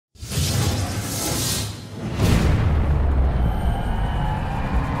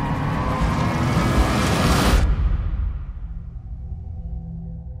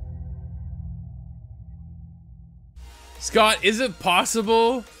Scott, is it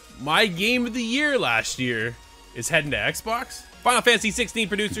possible my game of the year last year is heading to Xbox? Final Fantasy XVI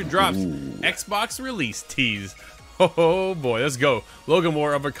producer drops Xbox release tease. Oh boy, let's go. Logan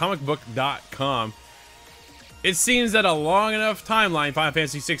Moore over comicbook.com. It seems that a long enough timeline, Final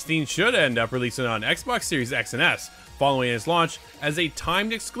Fantasy XVI should end up releasing on Xbox Series X and S, following its launch as a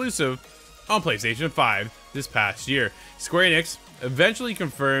timed exclusive on PlayStation 5 this past year. Square Enix eventually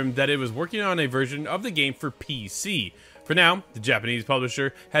confirmed that it was working on a version of the game for PC. For now, the Japanese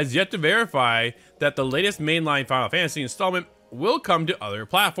publisher has yet to verify that the latest mainline Final Fantasy installment will come to other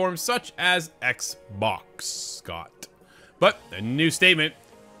platforms such as Xbox, Scott. But a new statement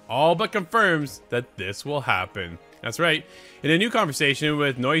all but confirms that this will happen. That's right. In a new conversation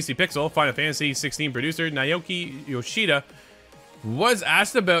with Noisy Pixel, Final Fantasy XVI producer Naoki Yoshida was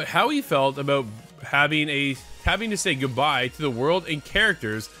asked about how he felt about having to say goodbye to the world and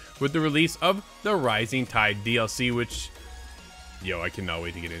characters with the release of the Rising Tide DLC, which, I cannot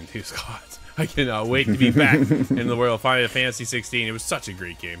wait to get into, Scott. I cannot wait to be back in the world of Final Fantasy XVI. It was such a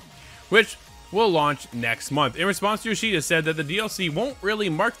great game, which will launch next month. In response, Yoshida said that the DLC won't really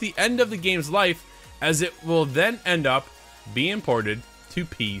mark the end of the game's life, as it will then end up being ported to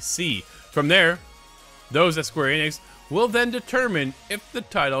PC. From there, those at Square Enix will then determine if the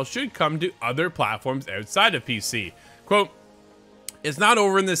title should come to other platforms outside of PC. Quote, "It's not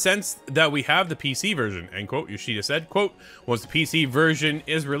over in the sense that we have the PC version," end quote, Yoshida said. Quote, "Once the PC version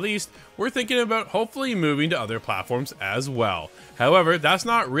is released, we're thinking about hopefully moving to other platforms as well. However, that's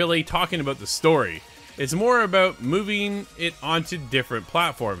not really talking about the story. It's more about moving it onto different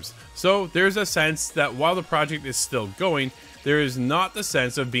platforms. So there's a sense that while the project is still going, there is not the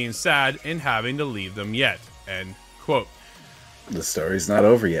sense of being sad and having to leave them yet," end quote. The story's not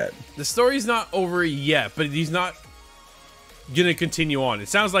over yet. The story's not over yet, but he's not gonna continue on. It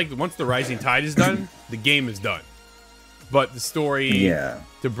sounds like once the Rising Tide is done, the game is done. But the story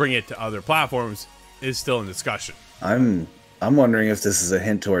to bring it to other platforms is still in discussion. I'm wondering if this is a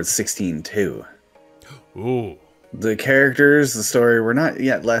hint towards 16 too. Ooh. The characters, the story, we're not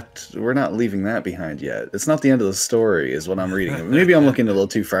leaving that behind yet. It's not the end of the story, is what I'm reading. Maybe I'm looking a little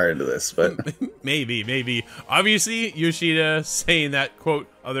too far into this, but maybe. Obviously, Yoshida saying that,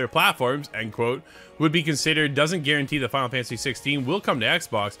 quote, other platforms, end quote, would be considered doesn't guarantee that Final Fantasy XVI will come to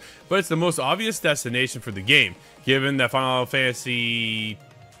Xbox, but it's the most obvious destination for the game, given that Final Fantasy,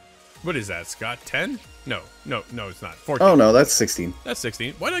 what is that, Scott? 10? No, it's not. 14. Oh no, that's 16. That's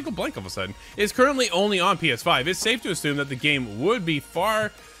 16. Why did I go blank all of a sudden? It's currently only on PS5. It's safe to assume that the game would be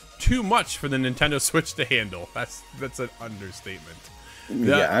far too much for the Nintendo Switch to handle. That's an understatement.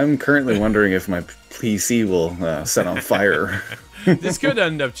 Yeah, I'm currently wondering if my PC will set on fire. This could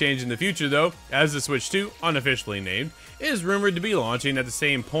end up changing in the future, though, as the Switch 2, unofficially named, is rumored to be launching at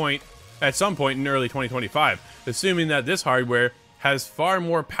some point in early 2025, assuming that this hardware has far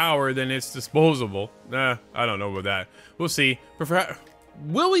more power than it's disposable. I don't know about that. We'll see.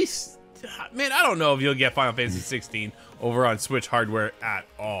 Will we? Man, I don't know if you'll get Final Fantasy 16 over on Switch hardware at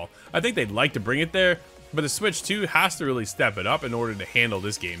all. I think they'd like to bring it there, but the Switch 2 has to really step it up in order to handle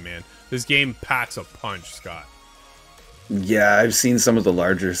this game, man. This game packs a punch, Scott. Yeah, I've seen some of the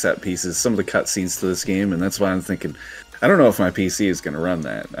larger set pieces, some of the cutscenes to this game, and that's why I'm thinking, I don't know if my PC is going to run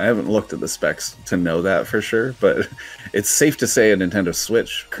that. I haven't looked at the specs to know that for sure, but it's safe to say a Nintendo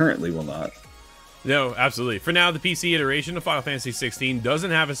Switch currently will not. No, absolutely. For now, the PC iteration of Final Fantasy XVI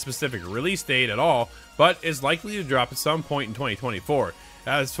doesn't have a specific release date at all, but is likely to drop at some point in 2024.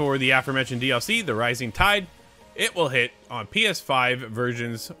 As for the aforementioned DLC, The Rising Tide, it will hit on PS5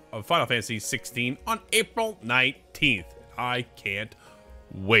 versions of Final Fantasy XVI on April 19th. I can't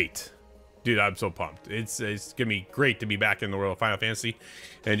wait. Dude, I'm so pumped. It's gonna be great to be back in the world of Final Fantasy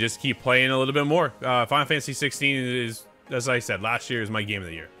and just keep playing a little bit more. Final Fantasy 16 is, as I said, last year is my game of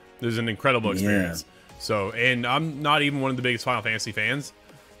the year. It was an incredible experience. Yeah. So, and I'm not even one of the biggest Final Fantasy fans.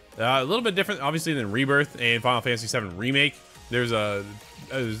 A little bit different, obviously, than Rebirth and Final Fantasy VII Remake. There's a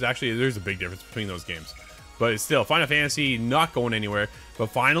big difference between those games. But it's still, Final Fantasy not going anywhere. But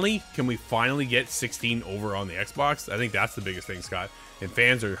finally, can we finally get 16 over on the Xbox? I think that's the biggest thing, Scott. And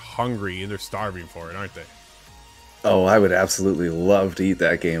fans are hungry and they're starving for it, aren't they? Oh, I would absolutely love to eat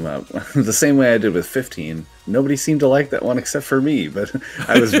that game up. The same way I did with 15. Nobody seemed to like that one except for me, but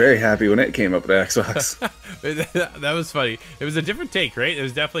I was very happy when it came up at Xbox. That was funny. It was a different take, right? It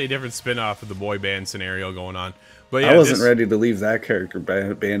was definitely a different spin-off of the boy band scenario going on. But yeah, I wasn't ready to leave that character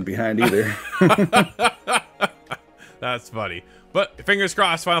band behind either. That's funny. But fingers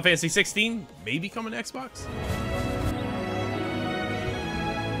crossed, Final Fantasy 16 may be coming to Xbox.